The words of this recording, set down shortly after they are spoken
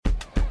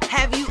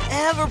Have you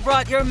ever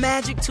brought your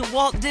magic to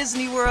Walt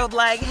Disney World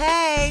like,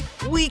 hey,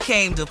 we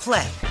came to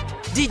play?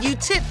 Did you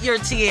tip your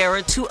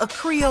tiara to a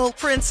Creole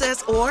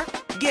princess or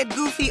get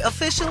goofy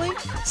officially?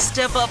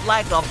 Step up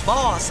like a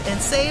boss and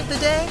save the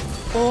day?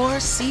 Or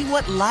see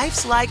what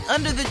life's like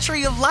under the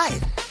tree of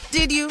life?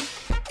 Did you?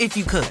 If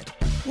you could.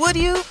 Would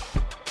you?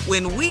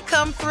 When we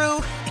come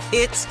through,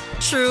 it's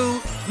true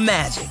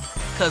magic.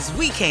 'Cause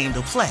we came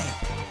to play.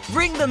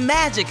 Bring the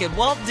magic at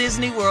Walt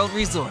Disney World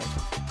Resort.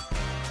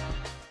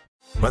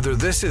 Whether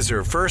this is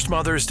her first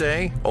Mother's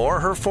Day or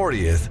her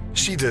 40th,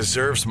 she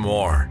deserves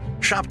more.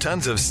 Shop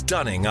tons of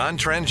stunning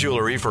on-trend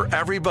jewelry for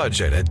every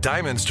budget at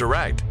Diamonds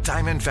Direct.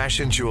 Diamond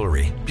fashion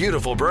jewelry,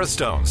 beautiful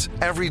birthstones,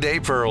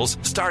 everyday pearls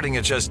starting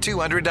at just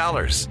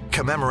 $200.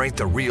 Commemorate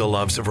the real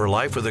loves of her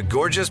life with a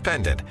gorgeous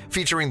pendant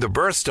featuring the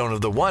birthstone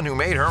of the one who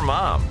made her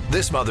mom.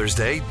 This Mother's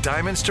Day,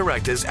 Diamonds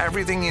Direct is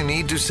everything you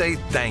need to say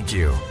thank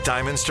you.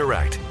 Diamonds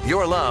Direct,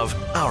 your love,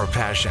 our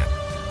passion.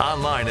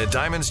 Online at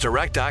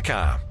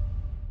diamondsdirect.com.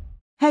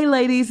 Hey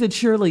ladies, it's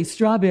Shirley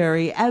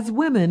Strawberry. As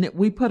women,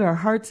 we put our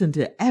hearts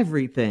into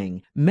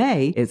everything.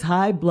 May is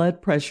High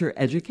Blood Pressure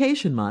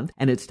Education Month,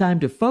 and it's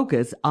time to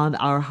focus on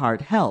our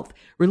heart health.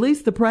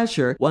 Release the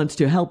Pressure wants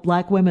to help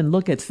Black women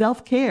look at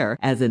self-care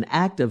as an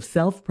act of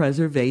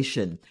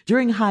self-preservation.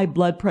 During High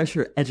Blood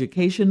Pressure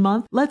Education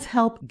Month, let's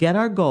help get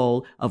our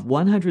goal of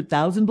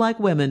 100,000 Black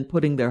women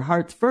putting their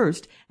hearts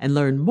first and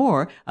learn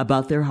more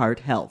about their heart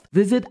health.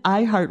 Visit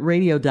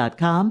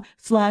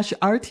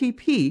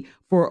iHeartRadio.com/RTP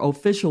for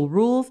official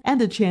rules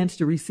and a chance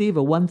to receive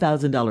a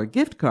 $1,000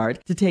 gift card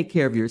to take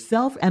care of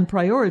yourself and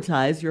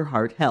prioritize your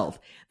heart health.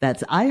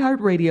 That's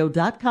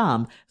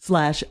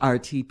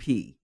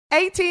iHeartRadio.com/RTP.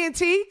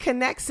 AT&T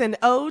connects an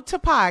ode to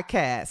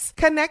podcasts.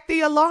 Connect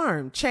the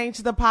alarm.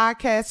 Change the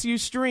podcast you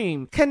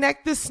stream.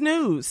 Connect the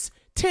snooze.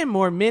 10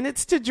 more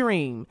minutes to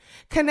dream.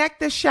 Connect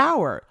the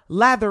shower.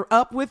 Lather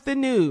up with the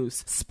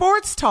news.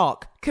 Sports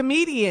talk,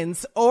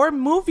 comedians, or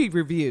movie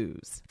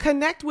reviews.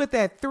 Connect with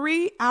that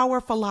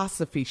 3-hour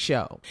philosophy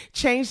show.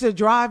 Change the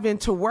drive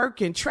into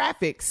work in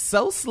traffic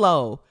so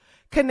slow.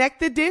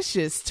 Connect the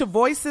dishes to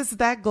voices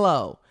that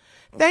glow.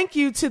 Thank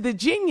you to the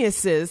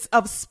geniuses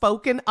of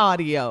spoken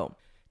audio.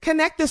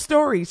 Connect the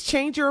stories,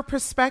 change your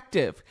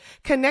perspective.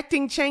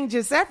 Connecting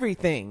changes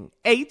everything.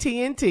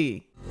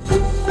 AT&T.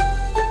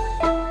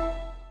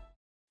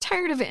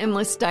 Tired of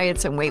endless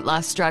diets and weight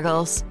loss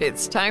struggles?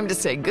 It's time to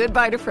say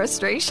goodbye to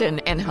frustration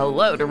and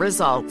hello to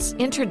results.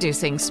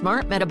 Introducing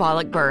Smart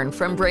Metabolic Burn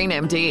from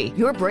BrainMD,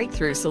 your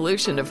breakthrough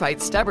solution to fight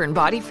stubborn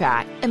body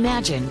fat.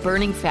 Imagine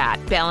burning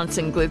fat,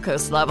 balancing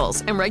glucose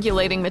levels, and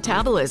regulating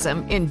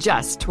metabolism in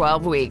just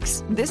 12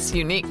 weeks. This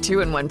unique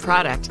 2-in-1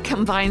 product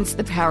combines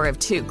the power of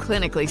 2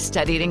 clinically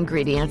studied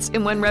ingredients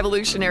in one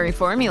revolutionary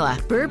formula.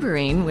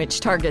 Berberine,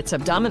 which targets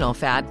abdominal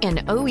fat,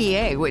 and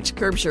OEA, which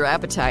curbs your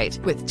appetite.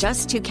 With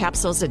just 2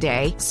 capsules a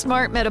day,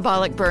 Smart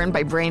Metabolic Burn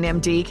by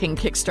BrainMD can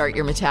kickstart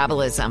your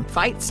metabolism,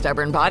 fight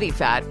stubborn body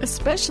fat,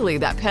 especially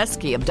that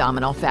pesky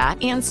abdominal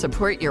fat, and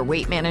support your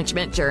weight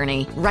management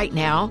journey. Right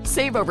now,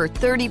 save over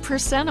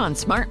 30% on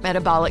Smart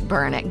Metabolic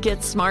Burn at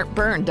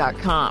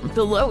GetSmartBurn.com.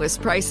 The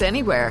lowest price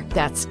anywhere.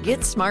 That's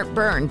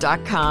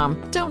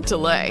GetSmartBurn.com. Don't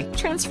delay.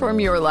 Transform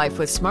your life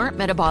with Smart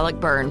Metabolic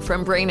Burn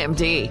from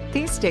BrainMD.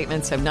 These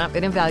statements have not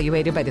been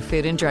evaluated by the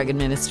Food and Drug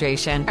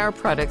Administration. Our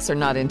products are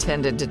not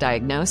intended to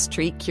diagnose,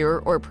 treat,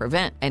 cure, or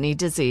prevent any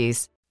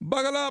disease.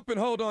 Buckle up and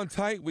hold on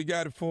tight. We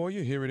got it for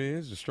you. Here it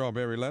is, the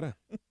Strawberry Letter.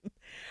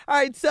 All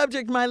right,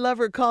 subject, my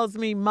lover calls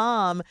me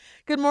mom.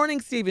 Good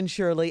morning, Stephen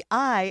Shirley.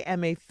 I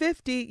am a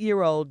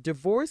 50-year-old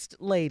divorced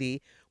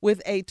lady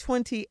with a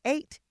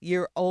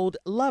 28-year-old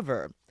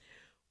lover.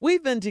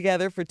 We've been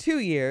together for 2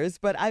 years,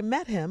 but I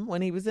met him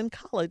when he was in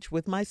college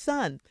with my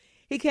son.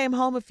 He came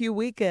home a few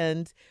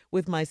weekends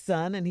with my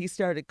son, and he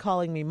started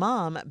calling me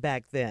mom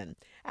back then.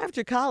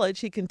 After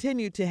college, he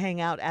continued to hang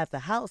out at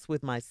the house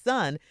with my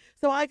son,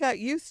 so I got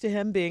used to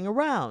him being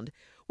around.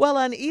 Well,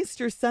 on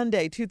Easter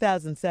Sunday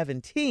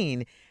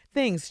 2017,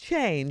 things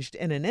changed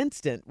in an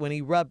instant when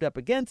he rubbed up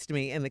against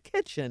me in the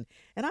kitchen,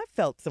 and I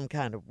felt some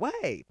kind of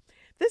way.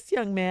 This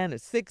young man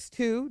is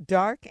 6'2",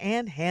 dark,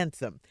 and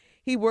handsome.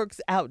 He works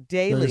out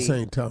daily. This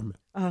ain't Tommy.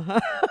 Uh-huh.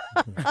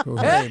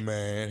 Hey,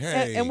 man.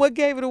 Hey. And what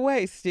gave it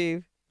away,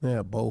 Steve?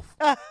 Yeah, both.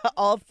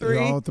 All three?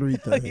 All three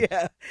things.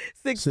 Yeah.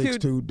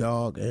 6'2",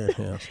 dog, and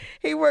handsome.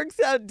 He works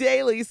out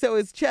daily, so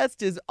his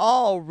chest is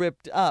all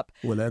ripped up.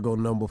 Well, there go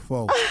number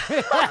 4.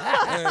 Hey,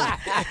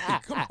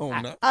 come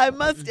on now. I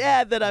must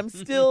add that I'm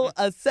still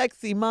a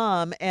sexy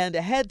mom and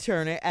a head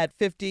turner at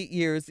 50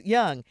 years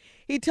young.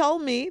 He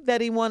told me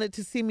that he wanted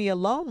to see me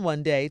alone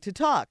one day to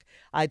talk.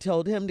 I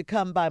told him to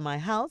come by my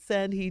house,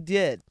 and he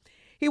did.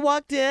 He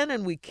walked in,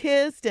 and we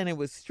kissed, and it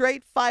was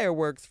straight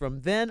fireworks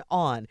from then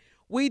on.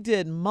 We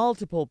did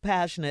multiple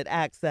passionate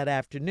acts that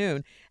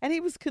afternoon, and he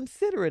was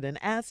considerate and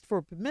asked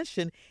for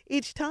permission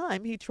each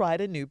time he tried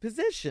a new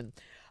position.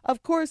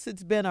 Of course,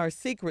 it's been our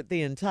secret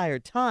the entire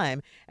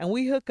time, and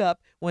we hook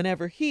up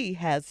whenever he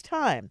has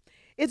time.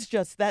 It's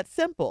just that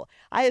simple.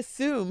 I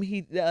assume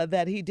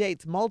that he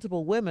dates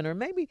multiple women, or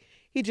maybe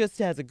he just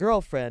has a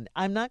girlfriend.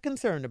 I'm not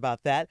concerned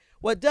about that.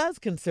 What does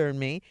concern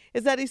me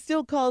is that he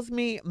still calls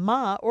me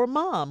ma or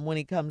mom when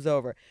he comes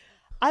over.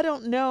 I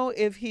don't know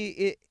if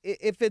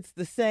it's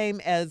the same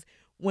as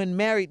when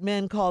married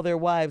men call their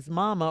wives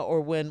mama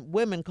or when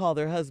women call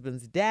their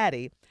husbands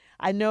daddy.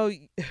 I know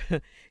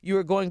you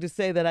are going to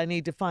say that I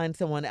need to find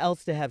someone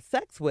else to have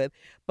sex with,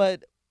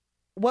 but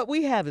what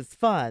we have is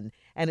fun,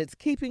 and it's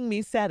keeping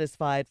me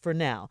satisfied for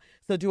now.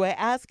 So do I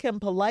ask him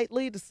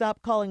politely to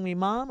stop calling me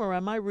mom, or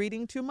am I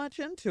reading too much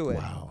into it?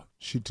 Wow.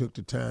 She took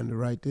the time to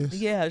write this?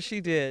 Yeah, she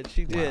did.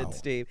 She did, Wow.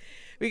 Steve.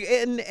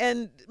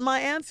 And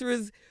my answer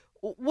is,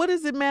 what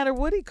does it matter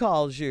what he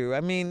calls you? I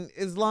mean,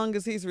 as long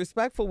as he's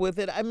respectful with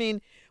it. I mean,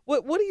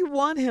 what do you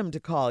want him to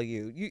call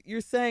you?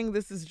 You're saying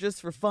this is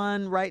just for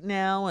fun right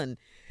now, and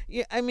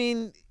I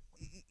mean,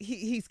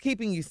 he's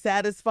keeping you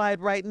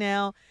satisfied right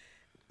now.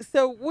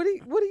 So what are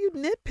you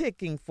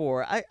nitpicking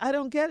for? I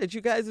don't get it.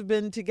 You guys have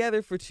been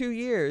together for 2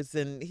 years,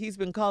 and he's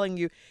been calling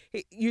you.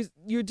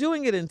 You're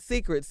doing it in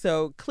secret,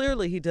 so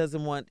clearly he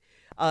doesn't want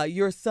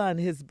your son,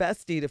 his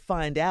bestie, to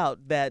find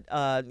out that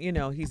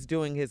he's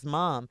doing his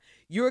mom.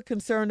 You're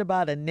concerned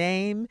about a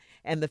name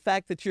and the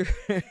fact that you're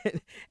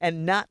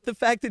and not the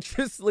fact that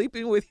you're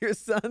sleeping with your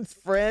son's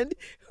friend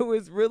who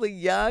is really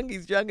young.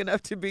 He's young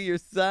enough to be your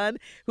son,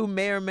 who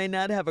may or may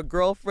not have a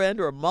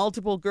girlfriend or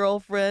multiple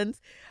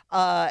girlfriends,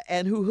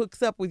 and who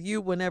hooks up with you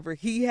whenever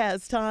he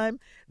has time.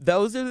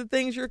 Those are the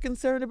things you're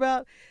concerned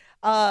about.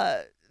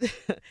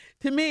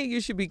 To me,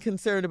 you should be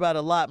concerned about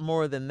a lot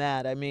more than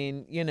that. I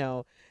mean,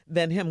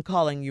 than him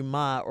calling you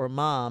ma or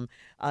mom.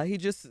 He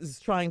just is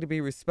trying to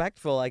be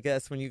respectful, I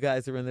guess, when you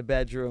guys are in the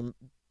bedroom.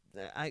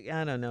 I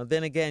don't know.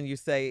 Then again, you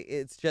say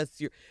it's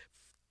just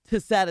to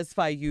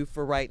satisfy you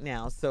for right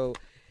now. So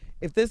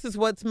if this is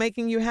what's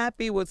making you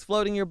happy, what's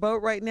floating your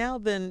boat right now,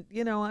 then,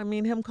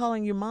 him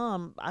calling you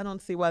mom, I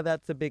don't see why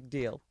that's a big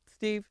deal.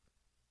 Steve?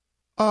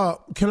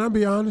 Can I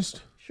be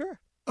honest? Sure.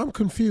 I'm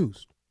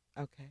confused.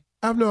 Okay.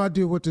 I have no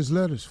idea what this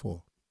letter's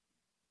for.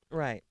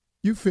 Right.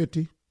 You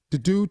 50, the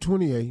dude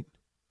 28.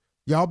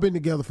 Y'all been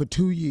together for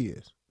 2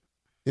 years.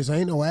 This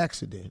ain't no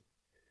accident.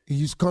 You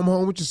used to come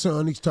home with your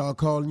son, he started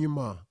calling your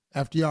mom.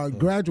 After y'all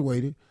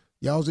graduated,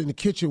 y'all was in the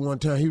kitchen one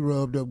time, he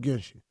rubbed up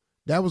against you.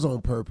 That was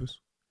on purpose.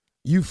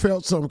 You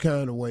felt some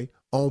kind of way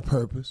on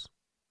purpose.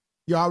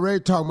 You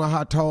already talking about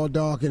how tall,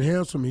 dark, and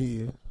handsome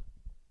he is.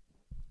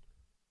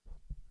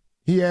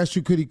 He asked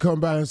you, could he come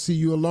by and see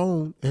you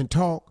alone and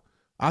talk?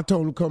 I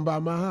told him to come by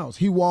my house.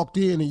 He walked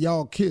in and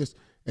y'all kissed,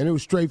 and it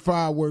was straight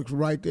fireworks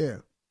right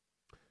there.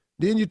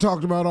 Then you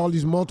talked about all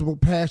these multiple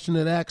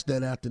passionate acts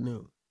that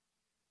afternoon.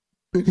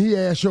 And he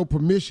asked your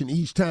permission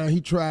each time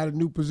he tried a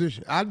new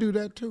position. I do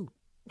that too.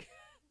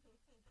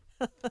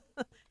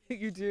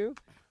 You do?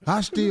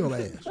 I still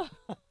ask.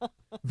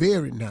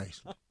 Very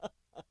nice.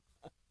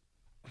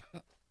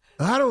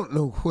 I don't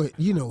know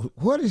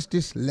what is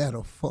this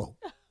letter for?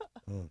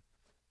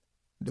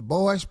 The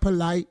boy's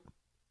polite.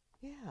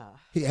 Yeah.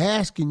 He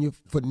asking you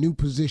for new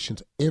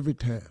positions every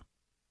time.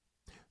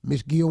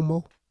 Miss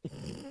Gilmore,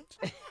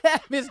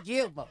 Miss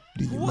Gilmore.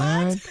 do you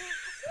mind?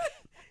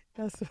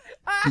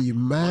 Do you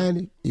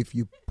mind if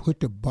you put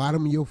the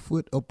bottom of your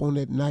foot up on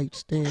that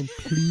nightstand,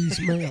 please,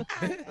 ma'am?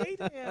 I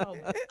hate him.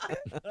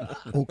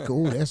 Okay,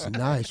 oh, that's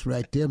nice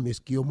right there, Miss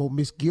Gilmore.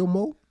 Miss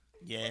Gilmore,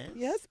 Yeah.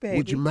 Yes, baby.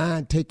 would you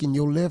mind taking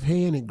your left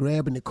hand and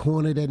grabbing the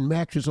corner of that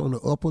mattress on the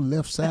upper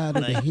left side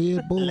of the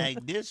headboard?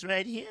 Like this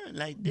right here?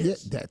 Like Yeah,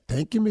 this?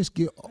 thank you, Miss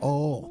Gilmore.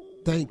 Oh,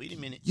 thank Wait a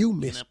minute. you, Can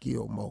Miss I-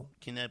 Gilmore.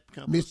 Can I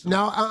come? Miss, with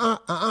no,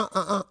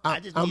 some- I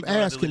just I'm need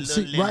asking. a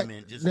See, little right?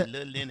 liniment, just a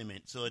little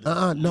liniment. So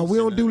No, we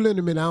don't do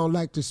liniment. I don't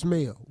like the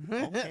smell.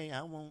 Okay,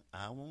 I won't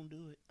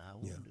do it. I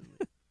won't do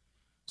it.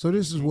 So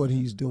this is what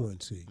he's doing.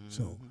 See,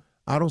 so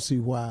I don't see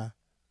why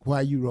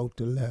you wrote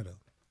the letter.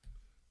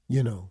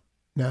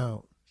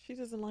 Now. She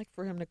doesn't like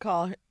for him to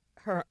call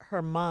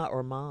her ma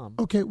or mom.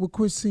 Okay, well,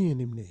 quit seeing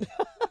him then.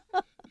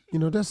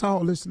 That's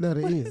all this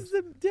letter is.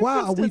 the Why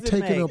difference are we does it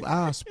taking make? up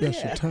our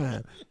special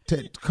time?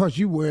 Because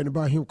you worrying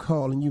about him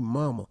calling you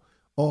mama.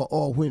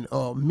 Or when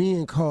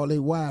men call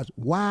their wives.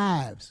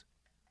 Wives.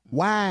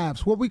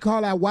 What we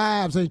call our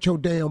wives ain't your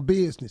damn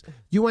business.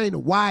 You ain't a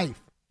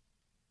wife.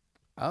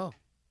 Oh.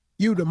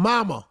 You the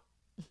mama.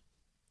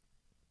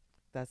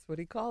 That's what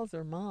he calls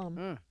her,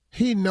 mom.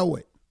 He know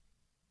it.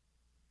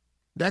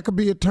 That could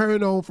be a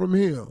turn on from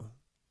him.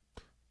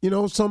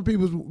 Some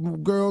people's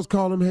girls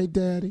call him, hey,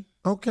 daddy.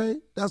 Okay,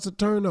 that's a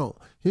turn on.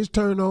 His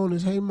turn on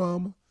is, hey,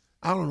 mama.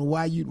 I don't know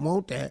why you'd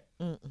want that.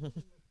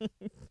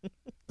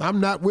 I'm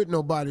not with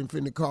nobody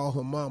finna call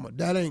her mama.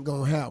 That ain't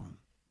gonna happen.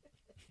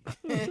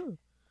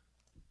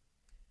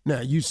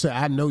 Now, you say,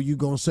 I know you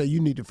gonna say you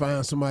need to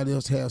find somebody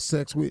else to have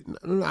sex with.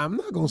 No, I'm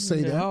not gonna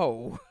say that.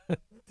 No.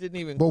 Didn't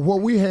even. But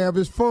what we have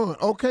is fun.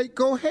 Okay,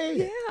 go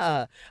ahead.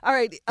 Yeah. All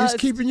right. It's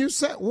keeping you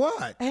set.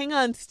 What? Hang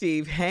on,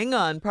 Steve. Hang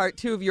on. Part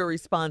 2 of your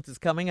response is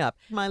coming up.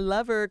 My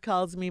lover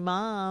calls me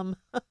mom.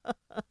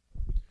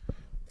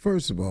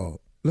 First of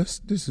all,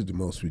 This is the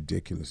most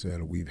ridiculous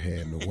adult we've had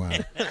in a while.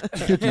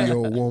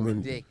 50-year-old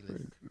woman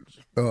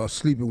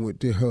sleeping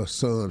with her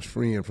son's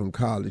friend from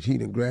college. He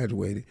done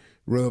graduated,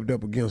 rubbed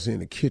up against her in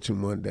the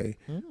kitchen one day.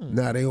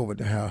 Now they over at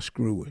the house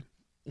screwing.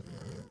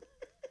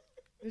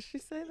 Did she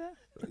say that?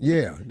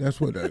 Yeah,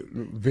 that's what a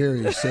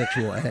very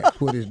sexual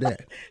act. What is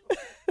that?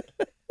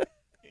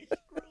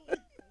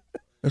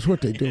 That's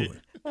what they doing.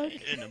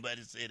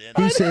 Nobody said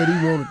that. He said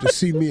he wanted to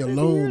see me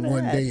alone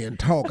one day and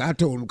talk. I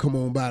told him to come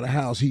on by the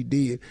house. He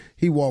did.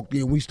 He walked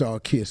in. We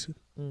started kissing.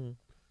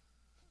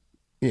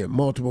 Yeah,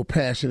 multiple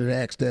passionate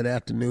acts that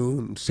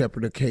afternoon,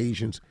 separate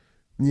occasions.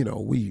 You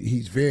know,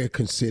 he's very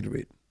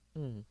considerate.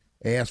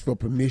 Asks for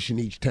permission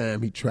each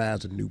time he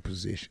tries a new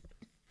position.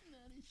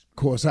 Of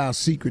course, our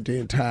secret the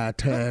entire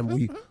time,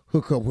 we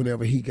hook up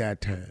whenever he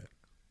got time.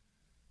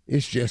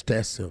 It's just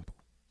that simple.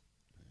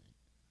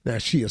 Now,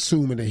 she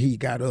assuming that he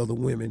got other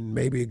women,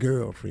 maybe a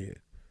girlfriend.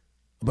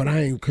 But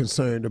I ain't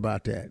concerned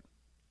about that.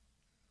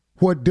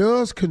 What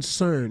does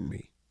concern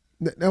me,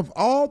 of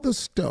all the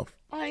stuff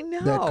I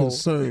know that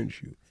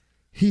concerns you,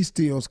 he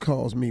still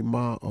calls me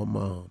Ma or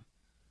Mom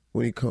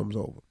when he comes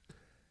over.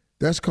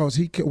 That's because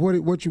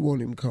what you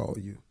want him to call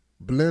you?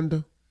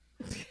 Belinda?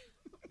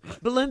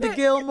 Belinda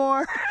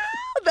Gilmore.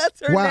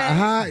 That's her Why? name.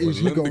 How is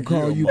he Belinda gonna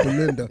call you Gilmore.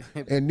 Belinda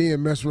and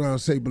then mess around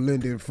and say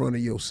Belinda in front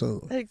of your son?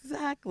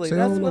 Exactly. Say,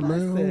 That's hold what on, I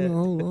man. said.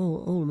 Hold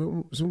on,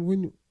 man. So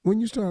when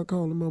you start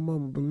calling my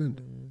mama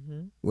Belinda,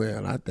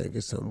 well, I think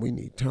it's something we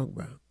need to talk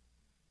about.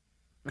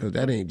 Because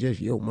that ain't just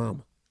your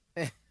mama.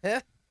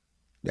 That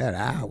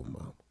our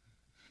mama.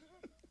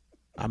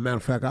 As a matter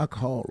of fact, I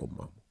call her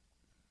mama.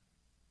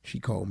 She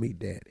called me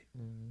daddy.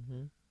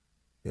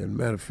 As a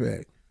matter of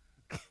fact,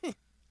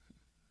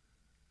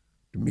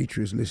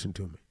 Demetrius, listen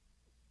to me.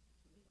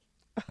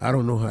 I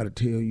don't know how to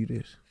tell you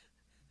this.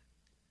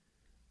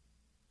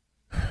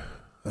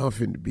 I'm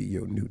finna be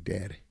your new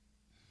daddy.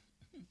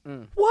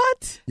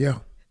 What? Yeah.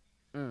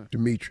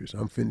 Demetrius,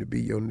 I'm finna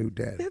be your new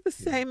daddy. They're the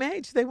same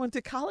age. They went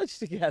to college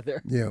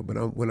together. Yeah,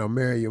 but when I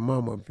marry your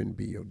mama, I'm finna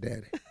be your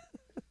daddy.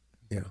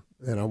 Yeah,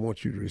 and I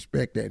want you to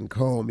respect that and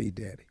call me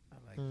daddy. I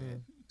like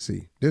that.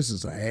 See, this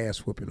is an ass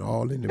whooping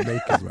all in the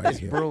making right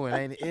here. Brewing,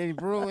 ain't it? Ain't it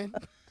brewing?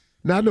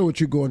 Now, I know what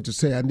you're going to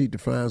say. I need to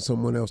find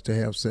someone else to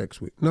have sex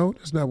with. No,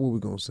 that's not what we're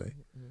going to say.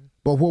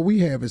 But what we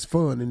have is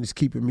fun and it's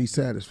keeping me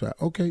satisfied.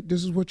 Okay,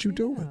 this is what you're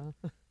doing.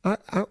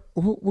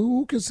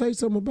 Who can say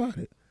something about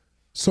it?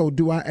 So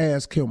do I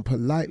ask him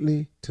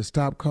politely to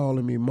stop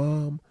calling me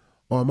mom,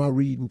 or am I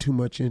reading too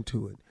much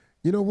into it?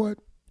 You know what?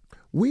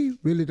 We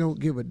really don't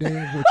give a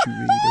damn what you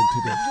read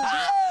into this.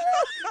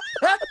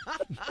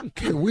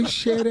 Can we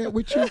share that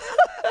with you?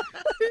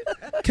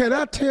 Can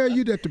I tell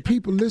you that the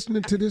people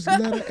listening to this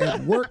letter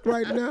at work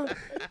right now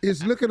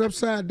is looking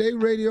upside their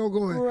radio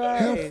going,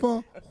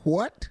 heifer,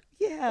 what?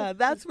 Yeah,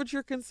 that's what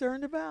you're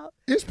concerned about?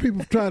 It's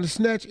people trying to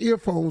snatch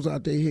earphones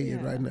out their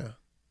head right now.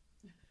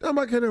 I'm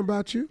not kidding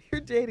about you.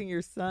 You're dating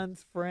your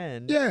son's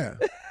friend. Yeah.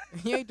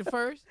 He ain't the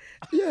first.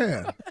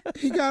 Yeah.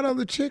 He got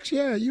other chicks.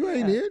 Yeah, you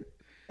ain't it.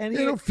 And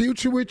Ain't no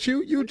future with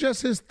you. You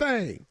just his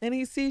thing. And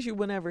he sees you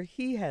whenever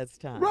he has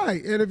time.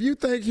 Right. And if you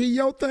think he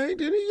your thing,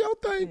 then he your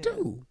thing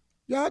too.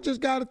 Y'all just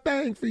got a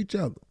thing for each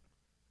other.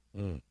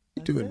 You're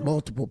doing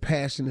multiple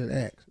passionate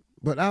acts.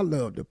 But I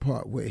love the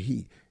part where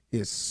he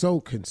is so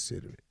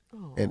considerate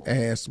and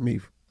asks me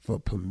for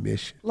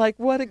permission. Like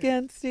what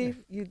again,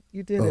 Steve? You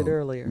did it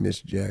earlier.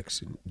 Miss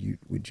Jackson,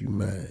 would you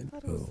mind?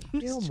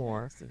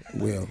 Gilmore.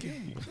 Well,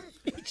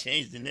 He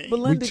changed the name.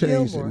 Belinda we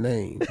changed Gilmore. the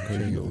name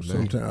because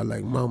sometimes I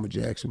like Mama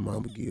Jackson,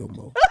 Mama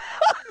Gilmore,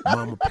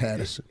 Mama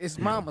Patterson. It's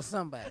Mama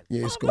somebody.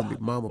 Yeah, it's gonna be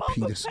Mama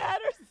Peterson.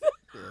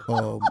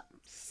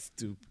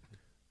 Stupid.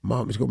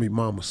 Mom, it's gonna be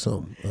Mama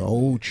something, an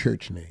old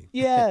church name.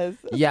 Yes.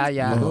 Yeah.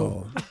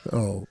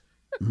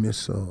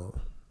 Miss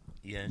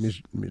Yes.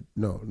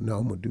 no, I'm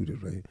gonna do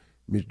this right.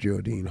 Miss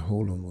Geraldine,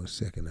 hold on one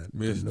second.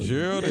 Miss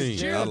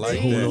Geraldine. I like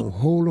Hold that. on,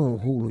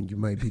 hold on. You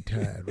might be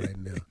tired right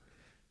now.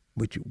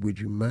 Would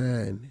you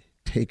mind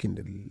taking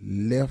the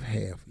left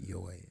half of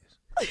your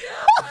ass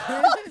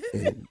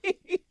and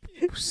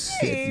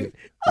setting it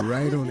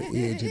right on the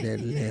edge of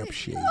that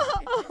lampshade?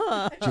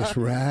 Just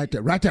right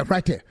there,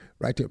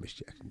 Miss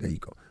Jackson. There you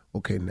go.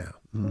 Okay, now.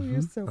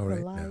 You're so All right,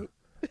 polite. now.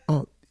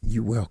 Oh,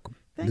 you're welcome.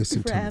 Thank Listen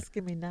you for to me.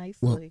 asking me nicely.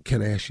 Well,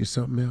 can I ask you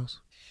something else?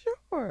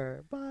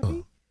 Sure,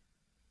 Bobby.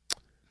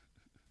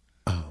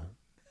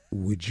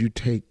 Would you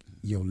take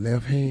your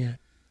left hand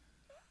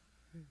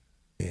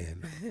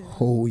and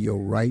hold your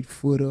right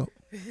foot up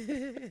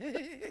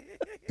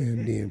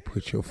and then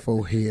put your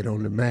forehead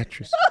on the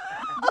mattress?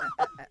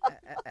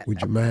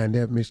 Would you mind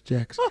that, Miss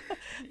Jackson?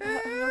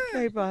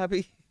 Okay,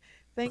 Bobby.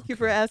 Thank you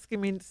for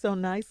asking me so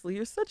nicely.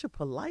 You're such a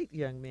polite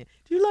young man.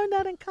 Did you learn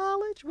that in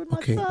college with my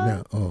Okay,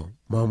 son? now,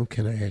 Mama,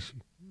 can I ask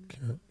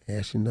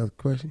you another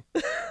question?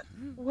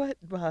 What,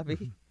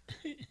 Bobby?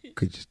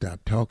 Could you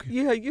stop talking?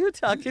 Yeah, you're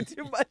talking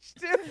too much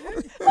too.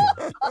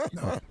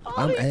 No, All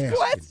I'm these asking.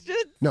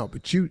 questions. No,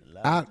 but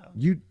I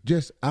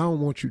don't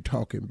want you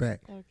talking back.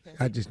 Okay.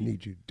 I just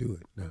need you to do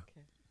it now.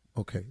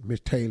 Okay,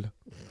 Miss Taylor.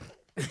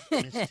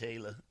 Miss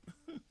Taylor.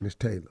 Miss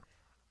Taylor.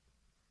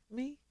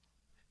 Me?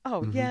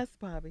 Oh, yes,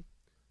 Bobby.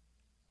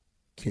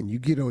 Can you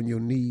get on your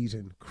knees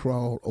and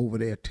crawl over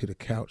there to the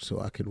couch so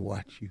I can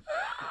watch you?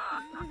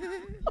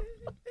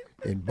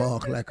 And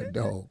bark like a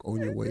dog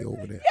on your way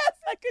over there. Yes,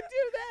 I can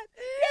do that.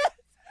 Yes.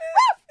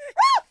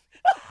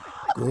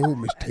 Go,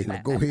 Miss Taylor.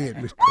 Go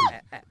ahead, Miss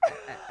Taylor.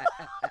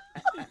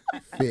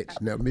 Fetch.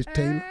 Now, Miss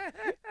Taylor.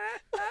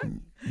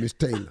 Miss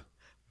Taylor.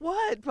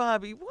 What,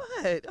 Bobby?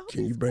 What? Oh,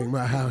 Can you bring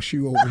my house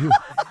shoe over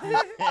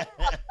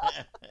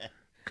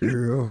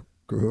here?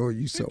 Girl,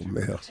 you something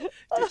else.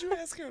 Did you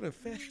ask her to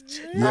fetch?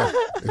 Yeah,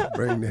 let's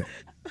bring that.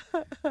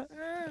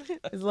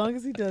 as long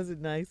as he does it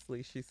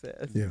nicely, she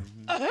says. Yeah.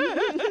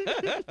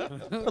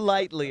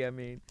 Politely, I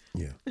mean.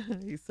 Yeah.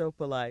 He's so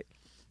polite.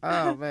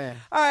 Oh, man.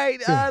 All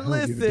right, I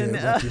don't give a listen. damn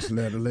about this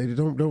letter, lady.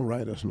 Don't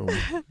write us no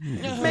more.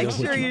 Make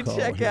sure you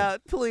check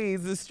out,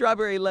 please, the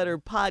Strawberry Letter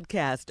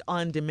podcast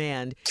on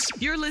demand.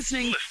 You're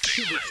listening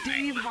to the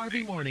Steve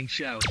Harvey Morning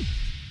Show.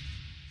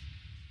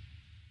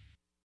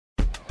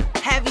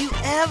 Have you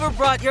ever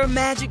brought your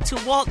magic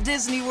to Walt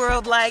Disney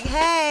World like,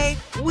 hey,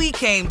 we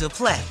came to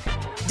play?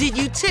 Did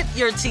you tip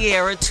your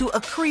tiara to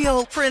a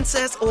Creole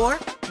princess or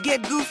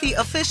get goofy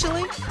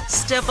officially?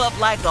 Step up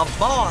like a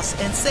boss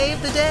and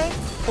save the day?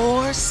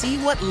 Or see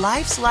what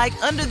life's like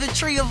under the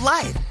tree of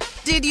life?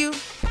 Did you?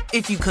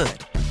 If you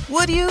could.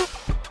 Would you?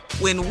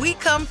 When we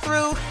come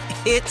through,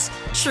 it's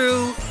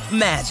true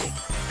magic.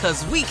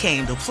 'Cause we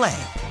came to play.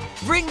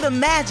 Bring the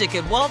magic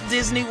at Walt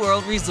Disney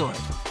World Resort.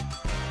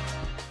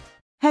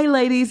 Hey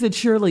ladies, it's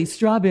Shirley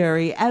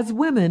Strawberry. As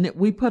women,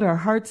 we put our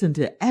hearts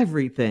into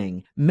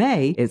everything.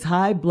 May is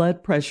High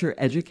Blood Pressure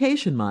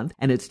Education Month,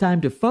 and it's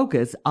time to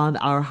focus on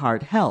our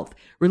heart health.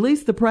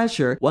 Release the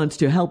Pressure wants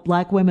to help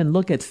Black women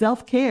look at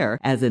self-care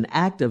as an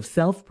act of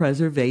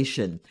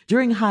self-preservation.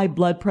 During High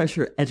Blood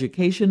Pressure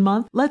Education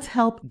Month, let's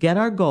help get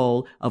our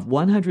goal of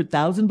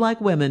 100,000 Black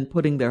women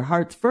putting their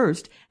hearts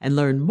first and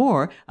learn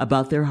more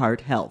about their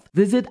heart health.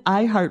 Visit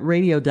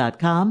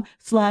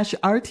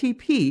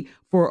iHeartRadio.com/RTP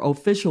for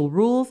official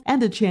rules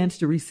and a chance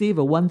to receive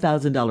a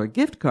 $1,000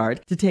 gift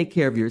card to take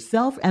care of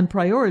yourself and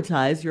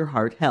prioritize your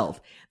heart health.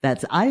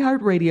 That's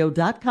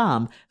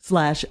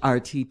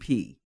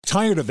iHeartRadio.com/RTP.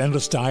 Tired of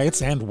endless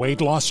diets and weight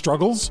loss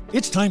struggles?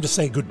 It's time to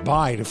say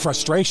goodbye to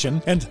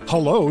frustration and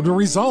hello to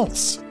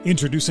results.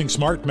 Introducing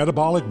Smart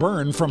Metabolic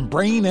Burn from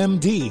Brain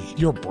MD,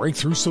 your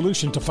breakthrough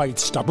solution to fight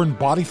stubborn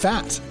body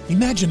fat.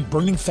 Imagine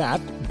burning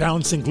fat,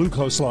 balancing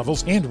glucose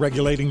levels, and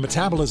regulating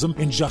metabolism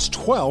in just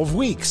 12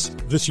 weeks.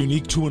 This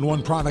unique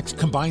 2-in-1 product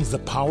combines the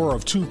power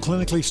of 2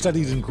 clinically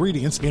studied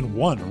ingredients in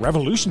one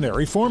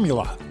revolutionary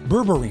formula.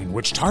 Berberine,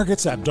 which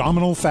targets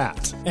abdominal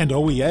fat, and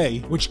OEA,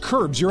 which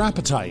curbs your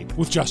appetite.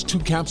 With just 2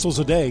 capsules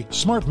a day,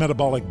 Smart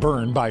Metabolic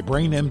Burn by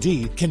Brain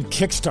MD can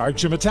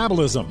kickstart your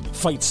metabolism,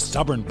 fight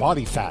stubborn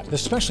body fat,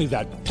 especially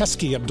that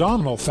pesky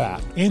abdominal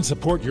fat, and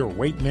support your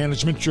weight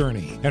management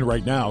journey. And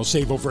right now,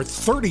 save over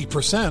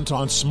 30%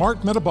 on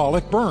Smart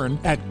Metabolic Burn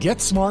at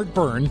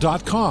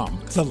GetSmartBurn.com.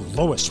 The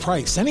lowest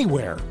price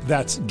anywhere.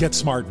 That's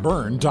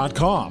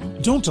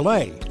GetSmartBurn.com. Don't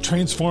delay.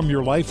 Transform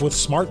your life with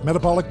Smart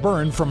Metabolic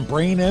Burn from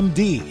Brain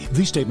MD.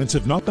 These statements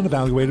have not been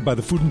evaluated by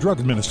the Food and Drug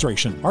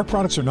Administration. Our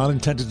products are not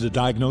intended to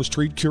diagnose,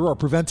 treat, cure, or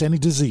prevent any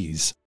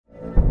disease.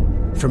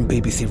 From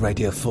BBC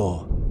Radio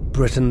 4,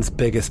 Britain's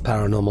biggest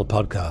paranormal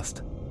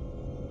podcast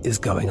is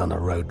going on a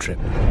road trip.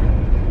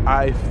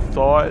 I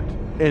thought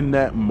in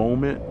that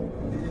moment,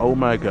 oh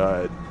my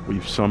God,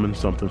 we've summoned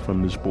something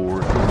from this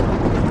board.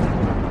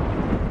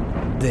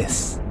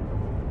 This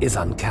is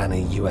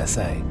Uncanny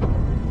USA.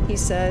 He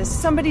says,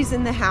 somebody's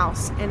in the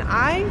house, and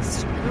I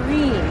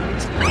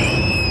screamed.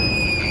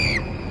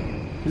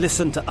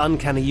 Listen to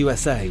Uncanny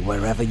USA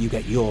wherever you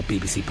get your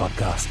BBC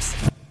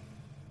podcasts,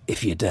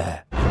 if you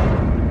dare.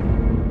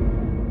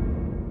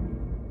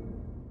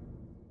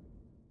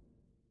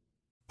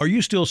 Are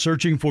you still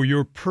searching for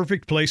your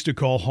perfect place to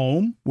call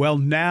home? Well,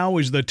 now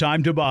is the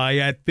time to buy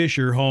at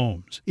Fisher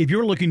Homes. If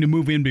you're looking to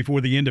move in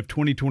before the end of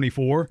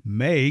 2024,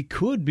 May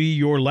could be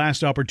your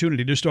last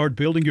opportunity to start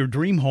building your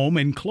dream home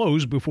and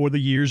close before the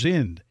year's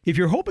end. If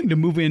you're hoping to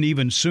move in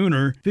even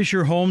sooner,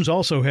 Fisher Homes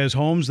also has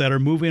homes that are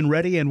move-in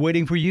ready and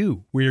waiting for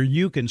you, where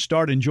you can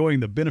start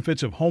enjoying the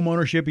benefits of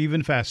homeownership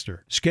even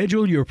faster.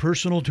 Schedule your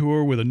personal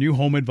tour with a new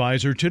home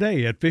advisor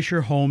today at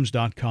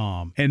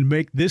FisherHomes.com and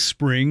make this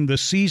spring the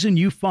season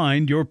you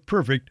find your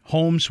perfect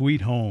home sweet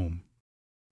home.